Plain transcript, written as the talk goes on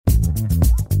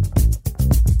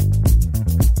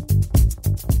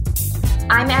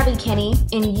I'm Abby Kinney,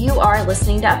 and you are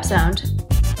listening to Upzoned.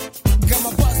 Got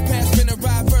my bus pass, finna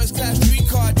ride first class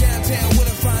streetcar downtown with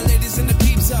the fine ladies in the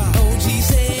peeps are. OG's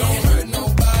head, don't hurt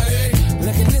nobody.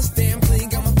 Look at this damn clean,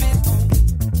 got my fit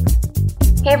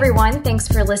on. Hey everyone, thanks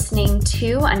for listening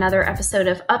to another episode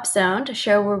of Upzoned, a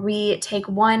show where we take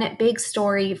one big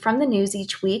story from the news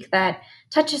each week that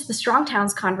touches the Strong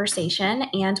Towns conversation,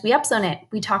 and we upzone it.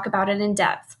 We talk about it in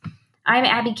depth. I'm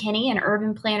Abby Kinney, an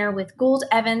urban planner with Gould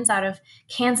Evans out of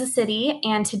Kansas City,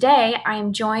 and today I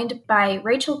am joined by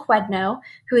Rachel Quedno,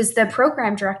 who is the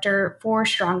program director for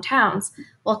Strong Towns.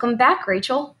 Welcome back,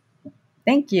 Rachel.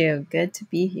 Thank you. Good to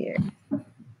be here.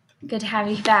 Good to have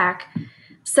you back.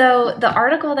 So the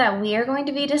article that we are going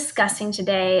to be discussing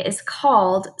today is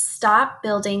called Stop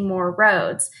Building More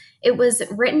Roads. It was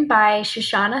written by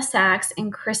Shoshana Sachs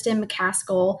and Kristen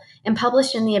McCaskill and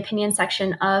published in the opinion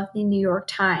section of the New York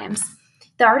Times.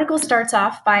 The article starts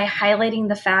off by highlighting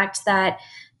the fact that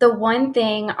the one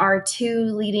thing our two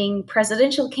leading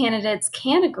presidential candidates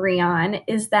can agree on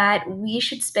is that we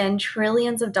should spend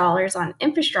trillions of dollars on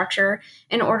infrastructure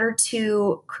in order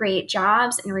to create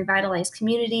jobs and revitalize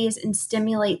communities and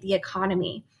stimulate the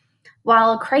economy.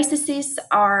 While crises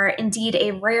are indeed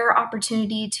a rare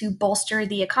opportunity to bolster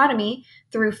the economy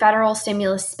through federal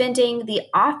stimulus spending, the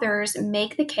authors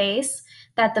make the case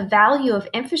that the value of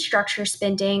infrastructure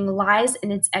spending lies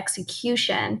in its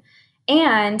execution,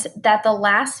 and that the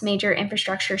last major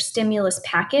infrastructure stimulus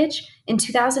package in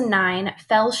 2009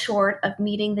 fell short of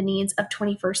meeting the needs of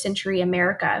 21st century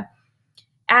America.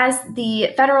 As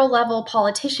the federal level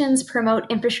politicians promote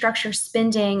infrastructure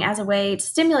spending as a way to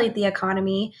stimulate the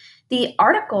economy, the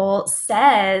article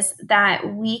says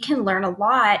that we can learn a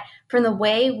lot from the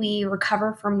way we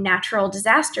recover from natural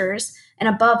disasters, and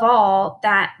above all,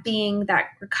 that being that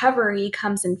recovery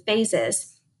comes in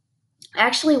phases. I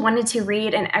actually wanted to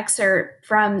read an excerpt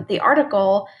from the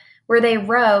article where they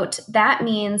wrote, that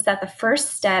means that the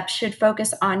first step should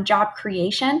focus on job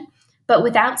creation, but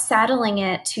without saddling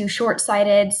it to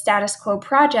short-sighted status quo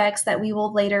projects that we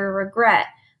will later regret,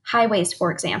 highways, for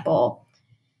example.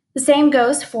 The same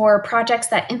goes for projects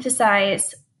that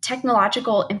emphasize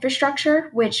technological infrastructure,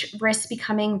 which risks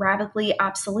becoming rapidly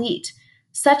obsolete.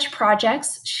 Such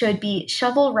projects should be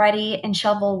shovel-ready and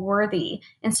shovel-worthy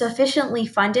and sufficiently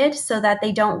funded so that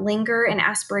they don't linger in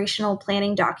aspirational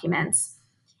planning documents.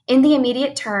 In the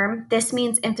immediate term, this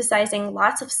means emphasizing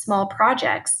lots of small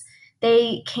projects.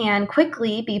 They can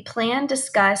quickly be planned,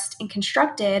 discussed, and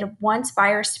constructed once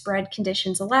fire spread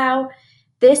conditions allow.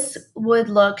 This would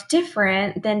look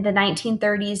different than the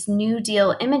 1930s New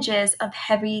Deal images of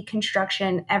heavy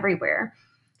construction everywhere.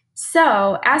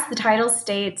 So, as the title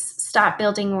states, Stop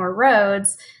Building More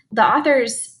Roads, the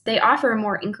authors, they offer a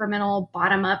more incremental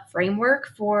bottom-up framework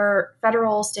for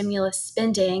federal stimulus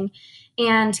spending.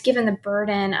 And given the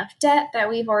burden of debt that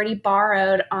we've already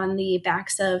borrowed on the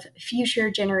backs of future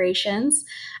generations,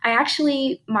 I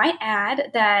actually might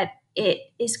add that it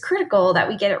is critical that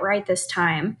we get it right this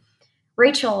time.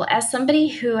 Rachel, as somebody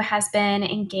who has been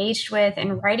engaged with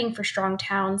and writing for Strong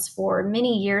Towns for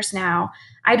many years now,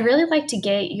 I'd really like to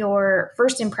get your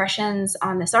first impressions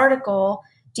on this article.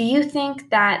 Do you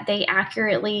think that they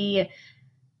accurately,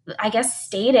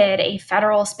 stated a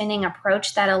federal spending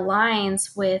approach that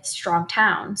aligns with Strong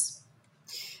Towns?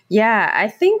 Yeah, I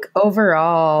think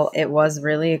overall it was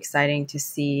really exciting to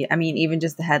see. I mean, even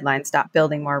just the headline, Stop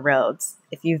Building More Roads.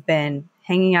 If you've been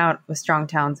hanging out with Strong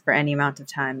Towns for any amount of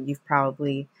time, you've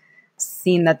probably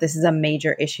seen that this is a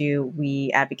major issue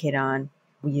we advocate on.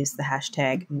 We use the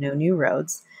hashtag No New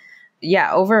Roads.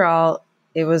 Yeah, overall,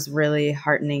 it was really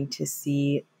heartening to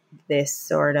see this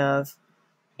sort of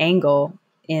angle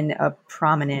in a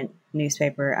prominent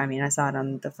newspaper. I mean, I saw it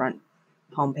on the front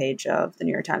homepage of the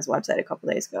New York Times website a couple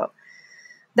days ago.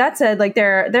 That said,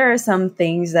 there are some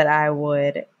things that I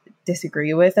would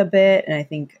disagree with a bit, and I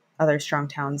think other Strong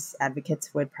Towns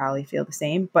advocates would probably feel the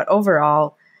same. But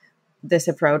overall, this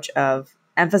approach of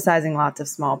emphasizing lots of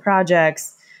small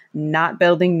projects, not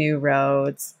building new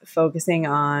roads, focusing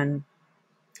on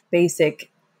basic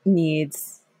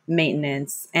needs,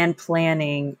 maintenance, and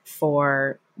planning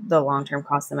for the long-term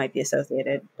costs that might be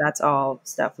associated, that's all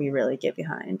stuff we really get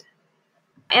behind.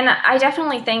 And I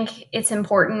definitely think it's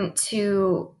important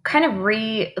to kind of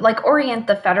orient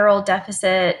the federal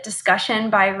deficit discussion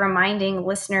by reminding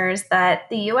listeners that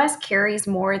the U.S. carries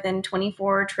more than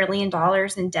 $24 trillion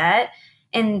in debt,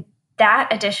 and that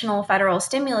additional federal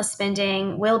stimulus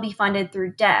spending will be funded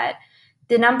through debt.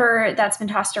 The number that's been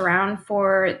tossed around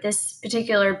for this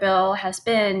particular bill has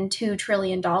been $2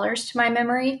 trillion to my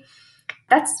memory.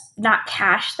 That's not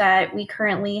cash that we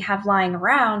currently have lying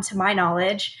around, to my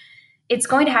knowledge. it's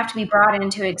going to have to be brought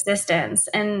into existence.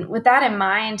 And with that in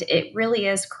mind, it really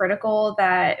is critical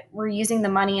that we're using the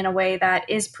money in a way that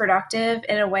is productive,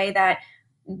 in a way that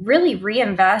really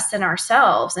reinvests in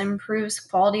ourselves, improves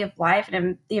quality of life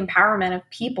and the empowerment of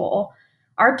people.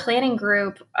 Our planning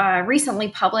group recently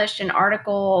published an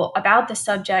article about the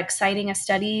subject, citing a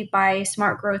study by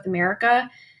Smart Growth America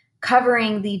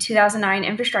covering the 2009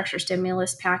 infrastructure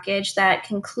stimulus package that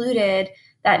concluded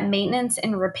that maintenance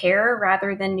and repair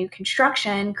rather than new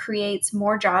construction creates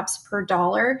more jobs per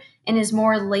dollar and is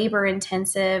more labor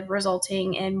intensive,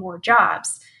 resulting in more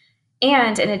jobs.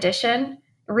 And in addition,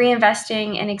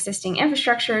 reinvesting in existing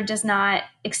infrastructure does not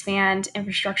expand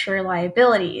infrastructure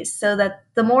liabilities. So that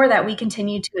the more that we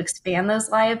continue to expand those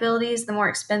liabilities, the more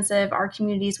expensive our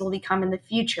communities will become in the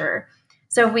future.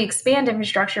 So if we expand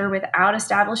infrastructure without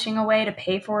establishing a way to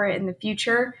pay for it in the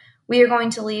future, we are going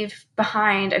to leave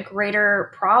behind a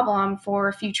greater problem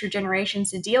for future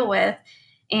generations to deal with.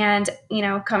 And,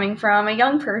 coming from a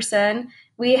young person,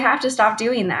 we have to stop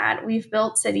doing that. We've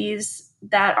built cities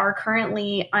that are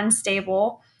currently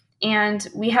unstable, and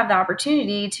we have the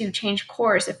opportunity to change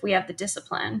course if we have the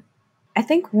discipline. I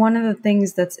think one of the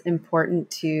things that's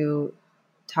important to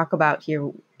talk about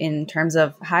here in terms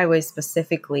of highways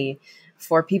specifically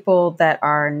for people that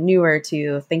are newer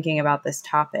to thinking about this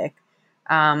topic,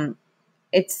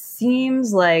 it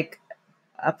seems like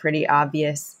a pretty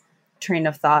obvious train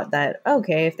of thought that,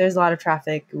 okay, if there's a lot of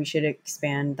traffic, we should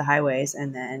expand the highways,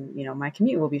 and then, my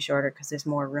commute will be shorter because there's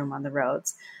more room on the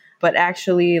roads. But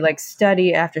actually, like,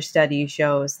 study after study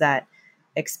shows that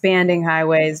expanding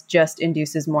highways just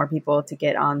induces more people to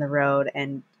get on the road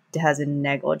and has a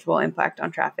negligible impact on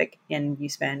traffic, and you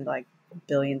spend like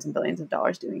billions and billions of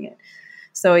dollars doing it.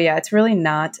 So yeah, it's really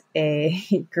not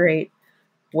a great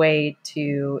way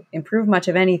to improve much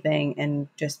of anything, and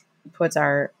just puts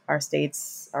our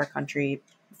states, our country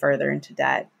further into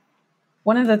debt.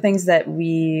 One of the things that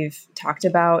we've talked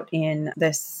about in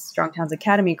this Strong Towns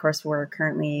Academy course we're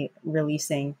currently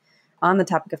releasing on the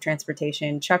topic of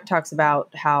transportation, Chuck talks about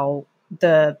how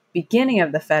the beginning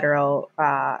of the federal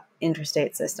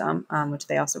interstate system, which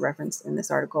they also referenced in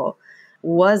this article,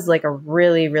 was like a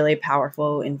really, really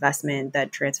powerful investment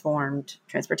that transformed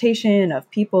transportation of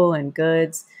people and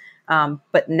goods.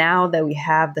 But now that we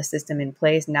have the system in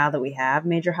place, now that we have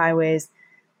major highways,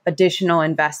 additional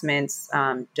investments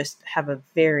just have a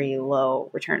very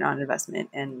low return on investment,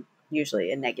 and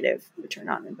usually a negative return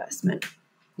on investment.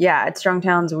 Yeah, at Strong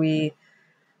Towns, we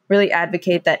really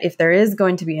advocate that if there is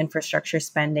going to be infrastructure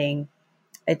spending,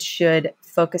 it should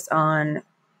focus on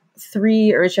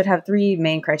it should have three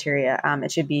main criteria.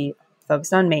 It should be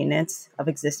focused on maintenance of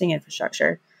existing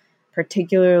infrastructure.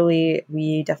 Particularly,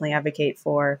 we definitely advocate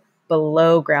for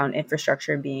below ground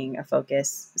infrastructure being a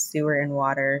focus, sewer and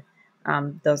water.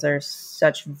 Those are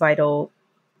such vital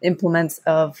implements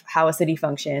of how a city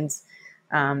functions.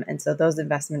 And so those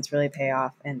investments really pay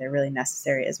off, and they're really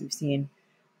necessary, as we've seen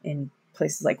in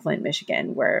places like Flint,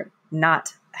 Michigan, where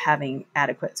not having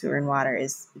adequate sewer and water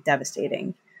is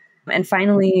devastating. And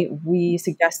finally, we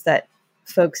suggest that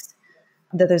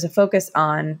there's a focus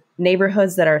on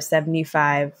neighborhoods that are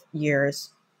 75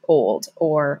 years old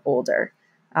or older,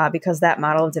 because that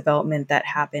model of development that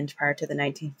happened prior to the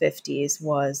 1950s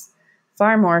was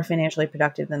far more financially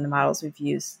productive than the models we've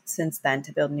used since then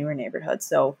to build newer neighborhoods.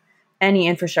 So any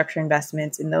infrastructure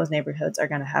investments in those neighborhoods are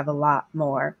going to have a lot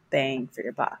more bang for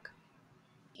your buck.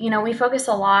 We focus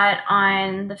a lot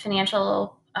on the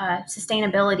financial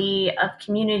sustainability of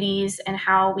communities and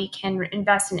how we can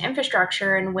invest in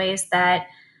infrastructure in ways that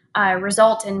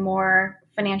result in more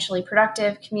financially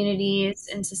productive communities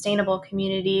and sustainable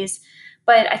communities.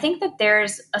 But I think that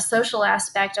there's a social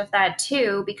aspect of that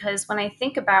too, because when I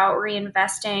think about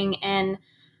reinvesting in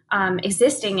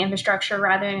existing infrastructure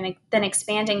rather than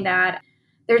expanding that,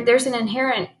 there's an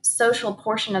inherent social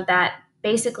portion of that,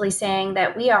 basically saying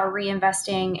that we are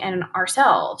reinvesting in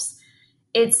ourselves.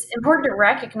 It's important to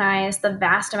recognize the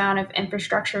vast amount of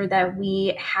infrastructure that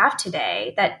we have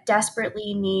today that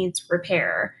desperately needs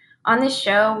repair. On this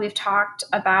show, we've talked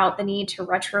about the need to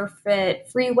retrofit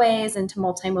freeways into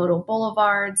multimodal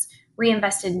boulevards,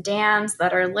 reinvest in dams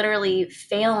that are literally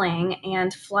failing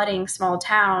and flooding small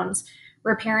towns,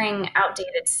 repairing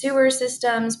outdated sewer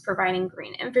systems, providing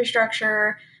green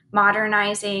infrastructure,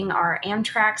 modernizing our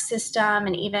Amtrak system,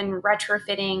 and even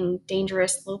retrofitting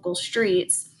dangerous local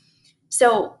streets.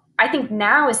 So I think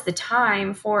now is the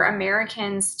time for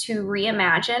Americans to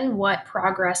reimagine what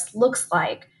progress looks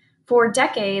like. For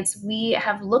decades, we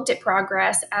have looked at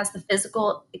progress as the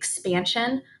physical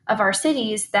expansion of our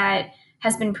cities that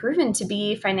has been proven to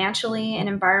be financially and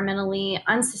environmentally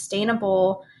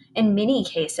unsustainable in many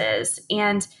cases.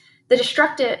 And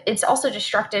it's also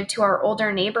destructive to our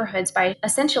older neighborhoods by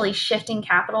essentially shifting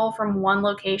capital from one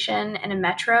location in a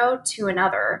metro to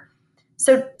another.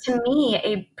 So to me,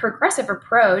 a progressive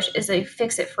approach is a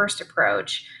fix it first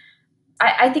approach.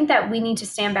 I think that we need to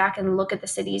stand back and look at the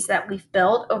cities that we've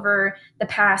built over the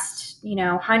past,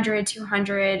 100,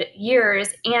 200 years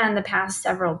and the past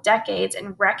several decades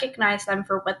and recognize them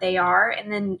for what they are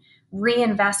and then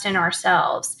reinvest in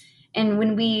ourselves. And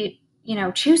when we,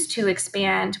 choose to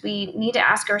expand, we need to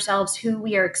ask ourselves who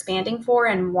we are expanding for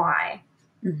and why.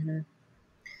 Mm-hmm.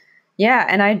 Yeah,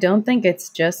 and I don't think it's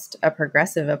just a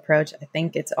progressive approach. I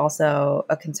think it's also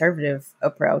a conservative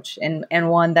approach, and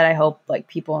one that I hope like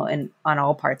people on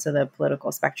all parts of the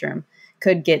political spectrum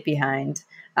could get behind.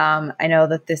 I know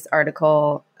that this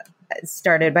article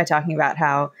started by talking about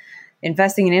how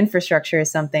investing in infrastructure is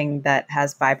something that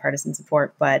has bipartisan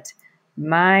support, but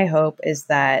my hope is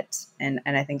that, and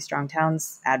I think Strong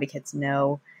Towns advocates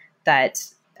know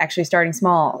that actually starting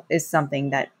small is something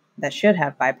that should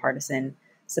have bipartisan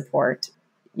support.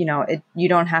 You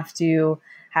don't have to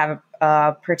have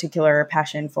a particular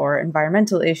passion for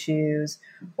environmental issues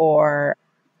or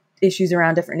issues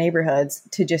around different neighborhoods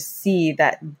to just see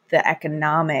that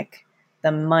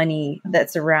the money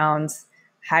that surrounds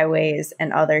highways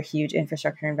and other huge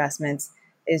infrastructure investments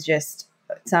it's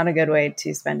not a good way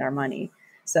to spend our money.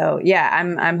 So yeah,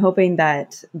 I'm hoping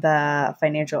that the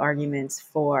financial arguments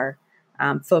for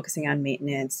focusing on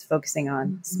maintenance, focusing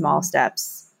on small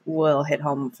steps will hit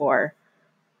home for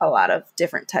a lot of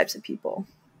different types of people.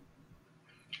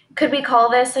 Could we call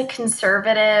this a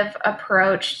conservative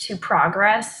approach to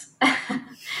progress?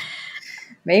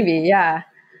 Maybe, yeah.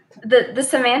 The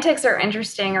semantics are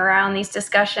interesting around these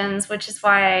discussions, which is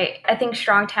why I think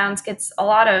Strong Towns gets a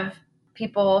lot of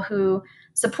people who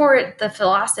support the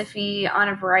philosophy on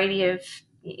a variety of,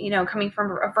 coming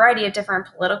from a variety of different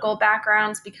political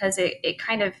backgrounds, because it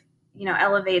kind of,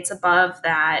 elevates above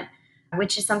that,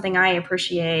 which is something I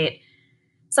appreciate.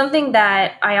 Something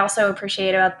that I also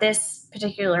appreciate about this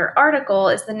particular article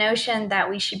is the notion that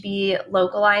we should be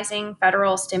localizing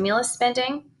federal stimulus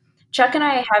spending. Chuck and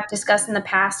I have discussed in the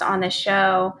past on this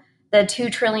show the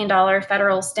 $2 trillion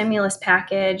federal stimulus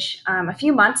package a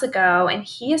few months ago, and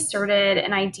he asserted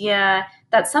an idea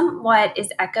that somewhat is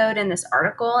echoed in this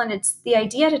article, and it's the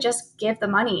idea to just give the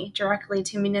money directly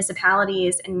to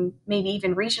municipalities and maybe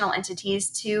even regional entities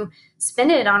to spend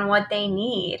it on what they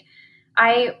need.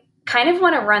 I kind of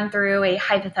want to run through a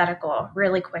hypothetical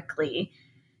really quickly.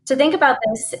 To think about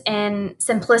this in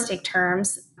simplistic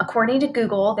terms, according to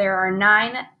Google, there are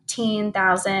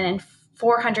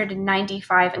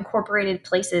 19,495 incorporated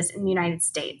places in the United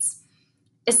States.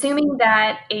 Assuming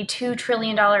that a $2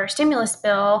 trillion stimulus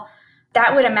bill,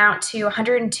 that would amount to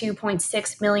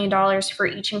 $102.6 million for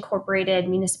each incorporated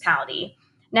municipality.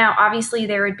 Now, obviously,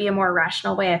 there would be a more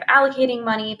rational way of allocating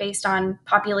money based on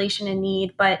population and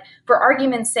need, but for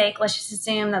argument's sake, let's just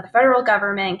assume that the federal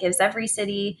government gives every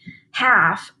city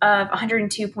half of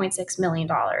 $102.6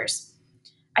 million.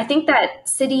 I think that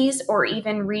cities or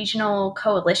even regional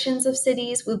coalitions of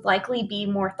cities would likely be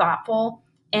more thoughtful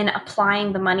in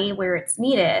applying the money where it's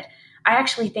needed. I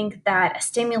actually think that a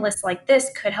stimulus like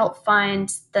this could help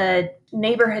fund the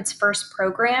Neighborhoods First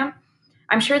program.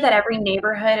 I'm sure that every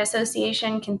neighborhood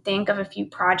association can think of a few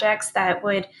projects that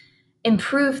would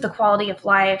improve the quality of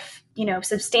life,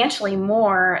 substantially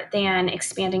more than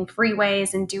expanding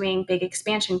freeways and doing big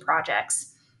expansion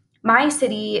projects. My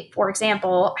city, for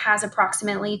example, has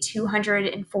approximately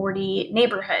 240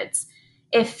 neighborhoods.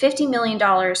 If $50 million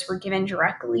were given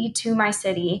directly to my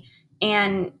city,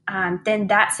 and then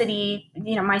that city,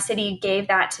 my city gave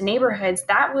that to neighborhoods,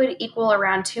 that would equal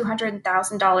around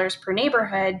 $200,000 per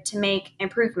neighborhood to make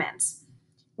improvements.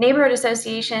 Neighborhood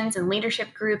associations and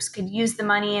leadership groups could use the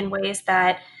money in ways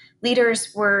that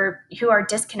leaders who are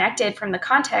disconnected from the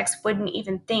context wouldn't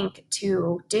even think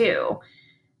to do.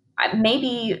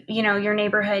 Maybe, your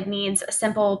neighborhood needs a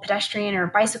simple pedestrian or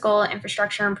bicycle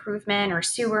infrastructure improvement or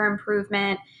sewer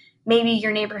improvement. Maybe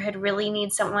your neighborhood really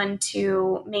needs someone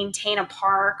to maintain a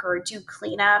park or do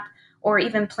cleanup or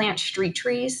even plant street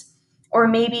trees. Or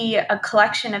maybe a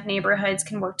collection of neighborhoods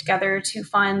can work together to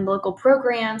fund local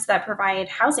programs that provide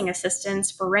housing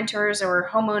assistance for renters or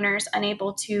homeowners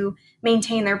unable to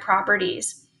maintain their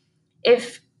properties.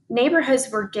 If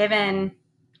neighborhoods were given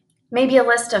maybe a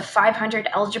list of 500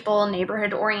 eligible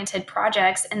neighborhood-oriented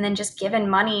projects and then just given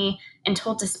money and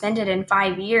told to spend it in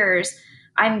 5 years,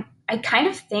 I kind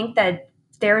of think that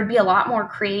there would be a lot more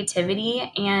creativity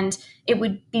and it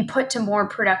would be put to more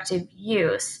productive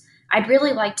use. I'd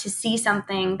really like to see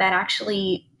something that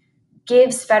actually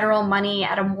gives federal money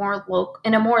in a more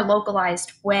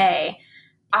localized way.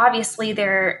 obviously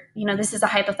this is a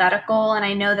hypothetical, and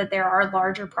I know that there are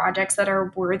larger projects that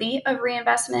are worthy of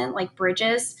reinvestment, like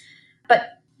bridges,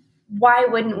 but why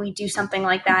wouldn't we do something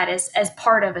like that as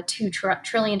part of a $2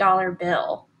 trillion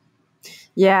bill?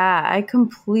 Yeah, I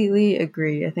completely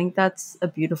agree. I think that's a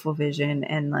beautiful vision,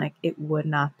 and like it would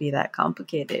not be that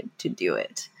complicated to do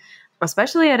it.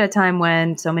 Especially at a time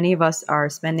when so many of us are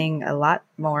spending a lot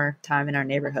more time in our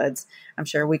neighborhoods. I'm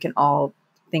sure we can all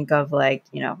think of like,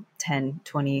 10,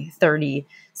 20, 30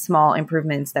 small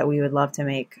improvements that we would love to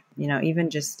make. Even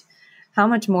just how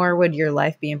much more would your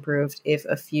life be improved if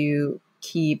a few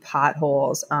key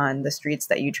potholes on the streets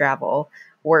that you travel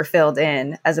were filled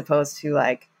in, as opposed to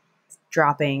like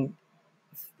dropping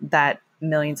that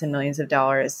millions and millions of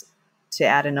dollars to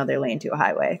add another lane to a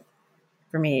highway.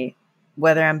 For me,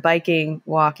 whether I'm biking,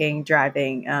 walking,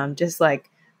 driving, just like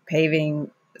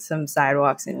paving some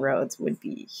sidewalks and roads would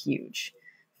be huge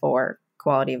for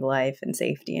quality of life and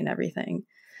safety and everything.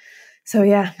 So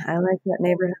yeah, I like that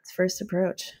neighborhood's first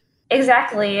approach.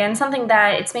 Exactly. And something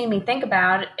that it's made me think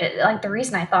about, like the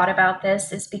reason I thought about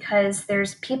this is because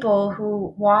there's people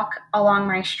who walk along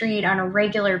my street on a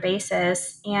regular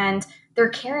basis and they're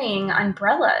carrying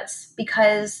umbrellas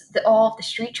because all of the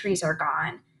street trees are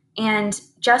gone. And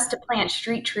just to plant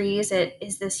street trees, it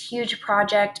is this huge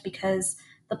project because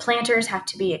the planters have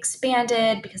to be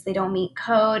expanded because they don't meet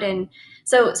code. And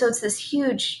so it's this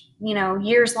huge,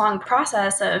 years long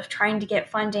process of trying to get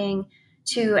funding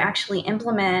to actually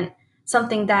implement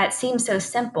something that seems so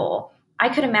simple. I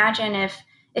could imagine if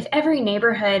every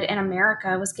neighborhood in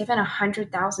America was given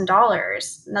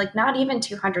 $100,000, like not even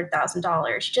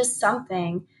 $200,000, just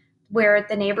something where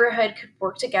the neighborhood could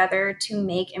work together to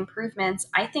make improvements.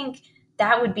 I think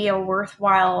that would be a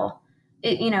worthwhile.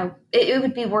 It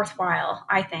would be worthwhile,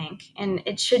 I think, and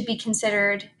it should be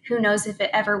considered. Who knows if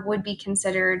it ever would be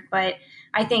considered, but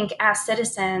I think as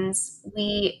citizens,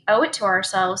 we owe it to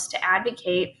ourselves to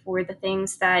advocate for the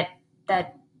things that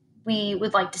we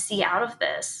would like to see out of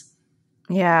this.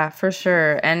 Yeah, for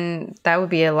sure. And that would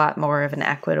be a lot more of an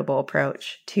equitable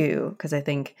approach too, because I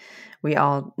think we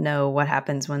all know what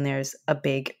happens when there's a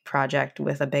big project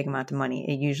with a big amount of money.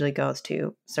 It usually goes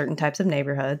to certain types of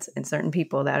neighborhoods and certain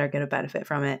people that are going to benefit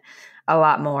from it a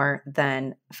lot more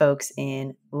than folks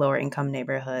in lower income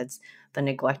neighborhoods, the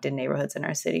neglected neighborhoods in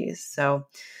our cities. So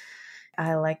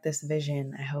I like this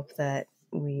vision. I hope that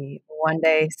we one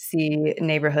day see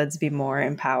neighborhoods be more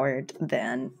empowered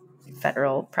than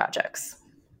federal projects.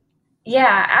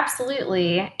 Yeah,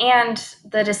 absolutely. And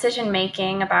the decision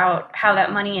making about how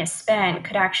that money is spent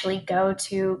could actually go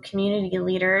to community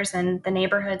leaders, and the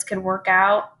neighborhoods could work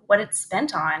out what it's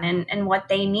spent on and what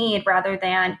they need rather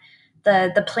than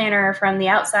the planner from the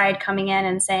outside coming in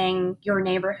and saying your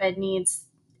neighborhood needs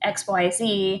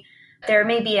XYZ. There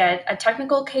may be a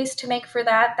technical case to make for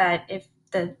that if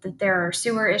there are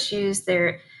sewer issues,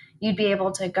 you'd be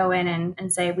able to go in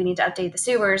and say we need to update the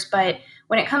sewers. But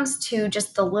when it comes to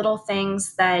just the little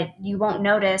things that you won't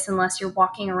notice unless you're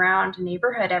walking around a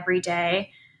neighborhood every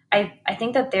day, I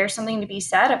think that there's something to be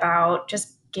said about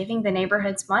just giving the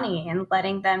neighborhoods money and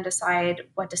letting them decide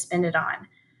what to spend it on.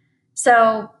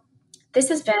 So this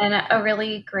has been a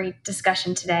really great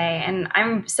discussion today, and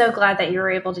I'm so glad that you were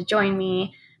able to join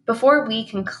me. Before we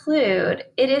conclude,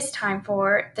 it is time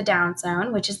for the Down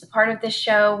Zone, which is the part of this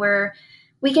show where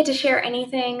we get to share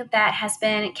anything that has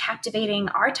been captivating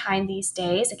our time these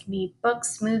days. It can be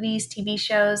books, movies, TV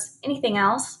shows, anything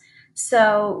else.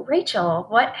 So, Rachel,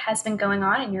 what has been going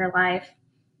on in your life?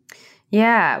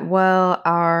 Yeah, well,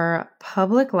 our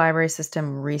public library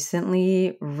system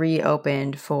recently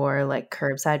reopened for like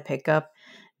curbside pickup,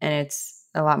 and it's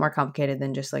a lot more complicated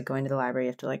than just like going to the library.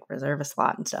 You have to like reserve a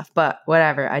slot and stuff. But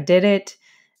whatever, I did it.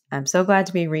 I'm so glad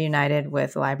to be reunited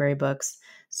with library books.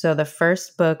 So the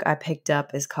first book I picked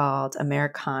up is called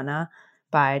Americana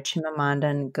by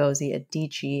Chimamanda Ngozi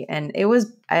Adichie, and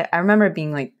I remember it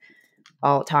being like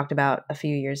all talked about a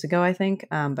few years ago, I think,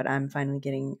 but I'm finally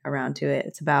getting around to it.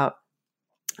 It's about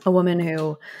a woman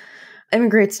who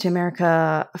immigrates to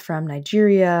America from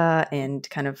Nigeria and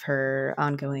kind of her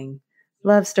ongoing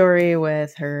love story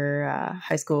with her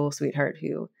high school sweetheart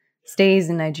who stays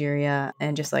in Nigeria,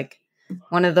 and just like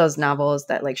one of those novels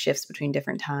that like shifts between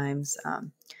different times.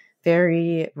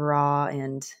 Very raw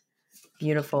and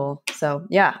beautiful. So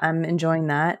yeah, I'm enjoying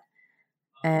that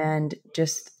and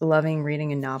just loving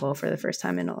reading a novel for the first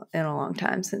time in a long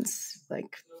time since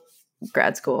like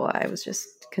grad school. I was just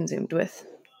consumed with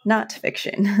not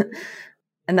fiction.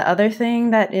 And the other thing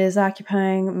that is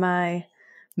occupying my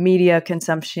media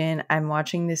consumption, I'm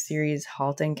watching this series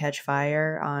Halt and Catch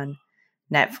Fire on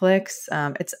Netflix.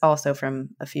 It's also from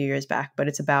a few years back, but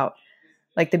it's about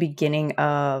like the beginning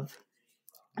of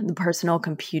the personal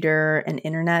computer and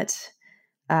internet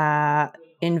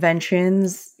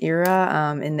inventions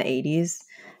era in the 80s,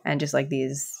 and just like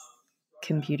these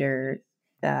computer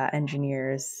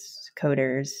engineers,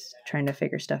 coders trying to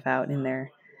figure stuff out in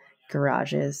their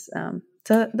garages.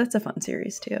 So that's a fun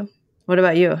series too. What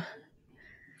about you?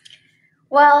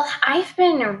 Well, I've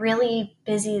been really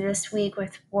busy this week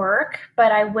with work,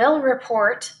 but I will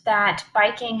report that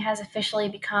biking has officially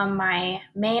become my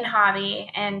main hobby,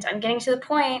 and I'm getting to the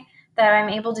point that I'm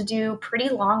able to do pretty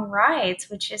long rides,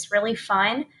 which is really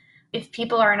fun. If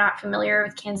people are not familiar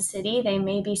with Kansas City, they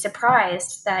may be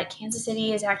surprised that Kansas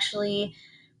City is actually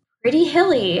pretty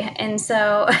hilly. And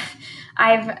so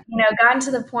I've, gotten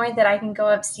to the point that I can go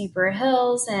up steeper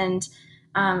hills, and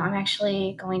I'm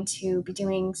actually going to be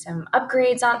doing some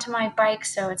upgrades onto my bike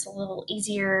so it's a little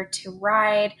easier to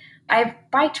ride. I've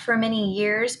biked for many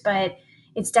years, but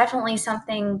it's definitely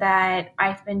something that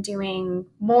I've been doing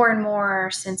more and more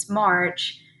since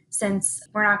March, since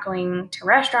we're not going to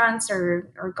restaurants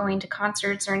or going to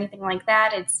concerts or anything like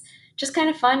that. It's just kind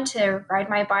of fun to ride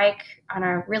my bike on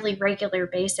a really regular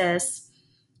basis.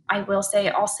 I will say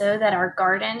also that our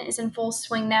garden is in full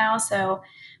swing now, so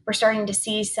we're starting to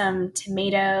see some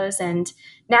tomatoes. And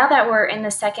now that we're in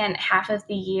the second half of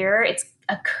the year, it's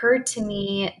occurred to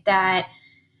me that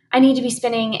I need to be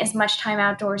spending as much time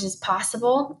outdoors as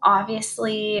possible.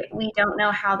 Obviously, we don't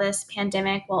know how this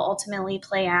pandemic will ultimately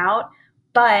play out,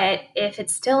 but if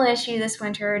it's still an issue this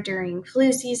winter during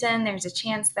flu season, there's a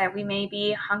chance that we may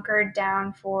be hunkered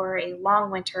down for a long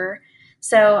winter.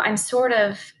 So I'm sort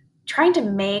of trying to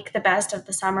make the best of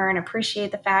the summer and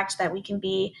appreciate the fact that we can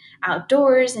be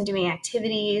outdoors and doing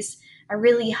activities. I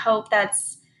really hope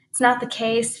it's not the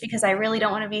case, because I really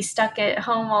don't want to be stuck at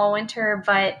home all winter,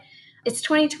 but it's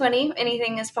 2020.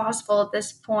 Anything is possible at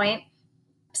this point.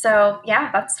 So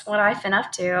yeah, that's what I've been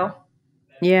up to.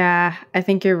 Yeah, I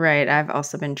think you're right. I've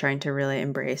also been trying to really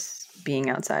embrace being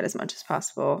outside as much as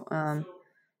possible.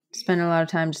 Spend a lot of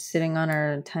time just sitting on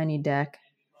our tiny deck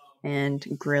and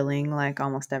grilling like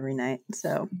almost every night.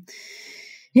 So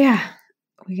yeah,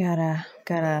 we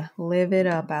gotta live it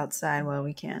up outside while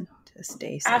we can to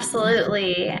stay safe.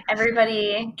 Absolutely.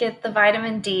 Everybody get the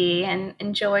vitamin D and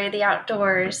enjoy the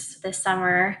outdoors this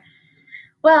summer.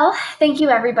 Well, thank you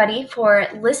everybody for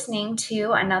listening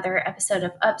to another episode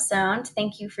of Upzoned.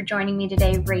 Thank you for joining me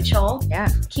today, Rachel. Yeah.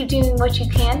 Keep doing what you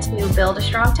can to build a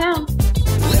strong town.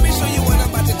 Let me show you what I'm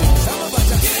about to do. I'm about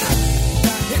to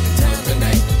hit the town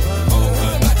tonight.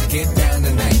 Oh, I'm about to get